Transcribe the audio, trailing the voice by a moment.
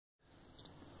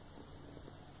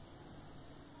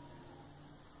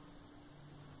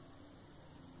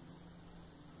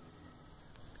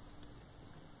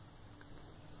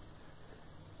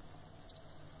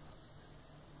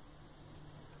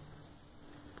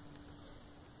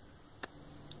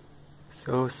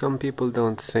So some people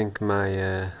don't think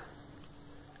my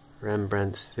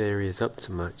Rembrandt theory is up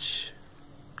to much,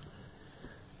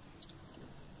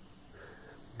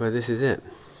 but this is it.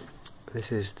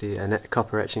 This is the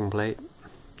copper etching plate.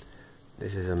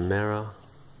 This is a mirror.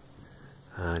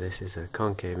 This is a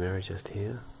concave mirror just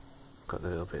here. Got a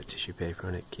little bit of tissue paper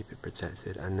on it, keep it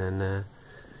protected, and then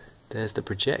there's the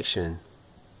projection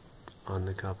on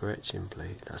the copper etching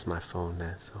plate. That's my phone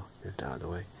there, so moved out of the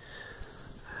way.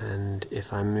 And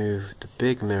if I move the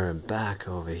big mirror back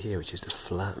over here, which is the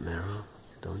flat mirror,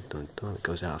 don't, it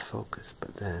goes out of focus,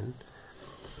 but then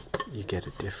you get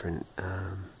a different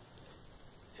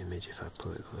image. If I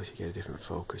pull it close, you get a different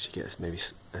focus. You get maybe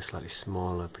a slightly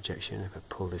smaller projection. If I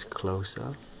pull this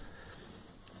closer,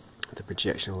 the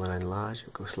projection will enlarge,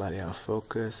 it'll go slightly out of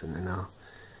focus, and then I'll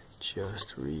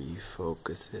just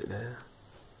refocus it there.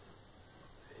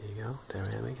 There you go, there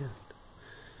I am again.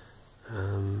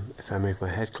 If I move my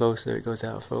head closer, it goes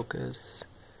out of focus.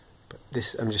 But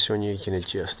this, I'm just showing you can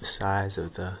adjust the size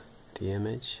of the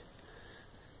image.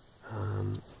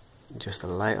 Just the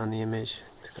light on the image.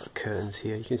 It's got curtains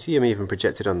here. You can see them even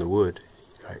projected on the wood,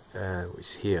 right, which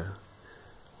is here.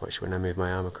 Watch when I move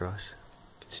my arm across.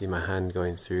 You can see my hand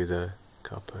going through the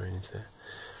copper and into there.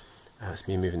 That's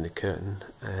me moving the curtain.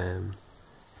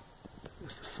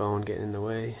 That's the phone getting in the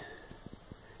way.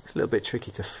 It's a little bit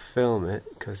tricky to film it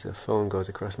because the phone goes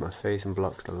across my face and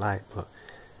blocks the light, but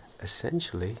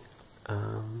essentially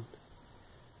you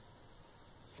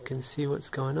can see what's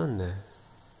going on there.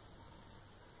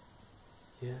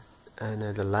 Yeah, and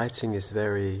the lighting is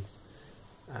very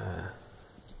try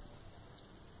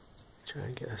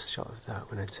and get a shot of that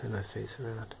when I turn my face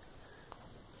around.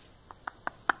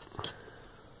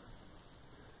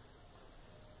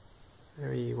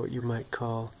 Very, what you might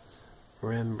call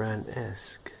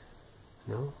Rembrandt-esque,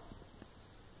 no?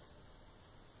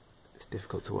 It's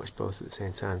difficult to watch both at the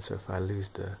same time, so if I lose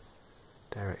the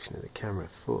direction of the camera,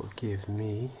 forgive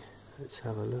me. Let's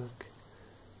have a look.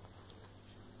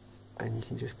 And you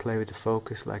can just play with the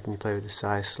focus like you play with the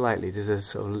size slightly. There's a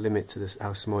sort of limit to this,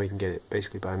 how small you can get it.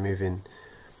 Basically by moving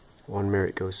one mirror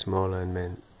it goes smaller, and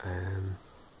then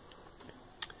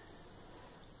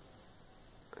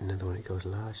another one it goes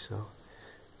large. So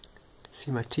see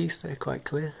my teeth, they're quite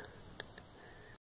clear.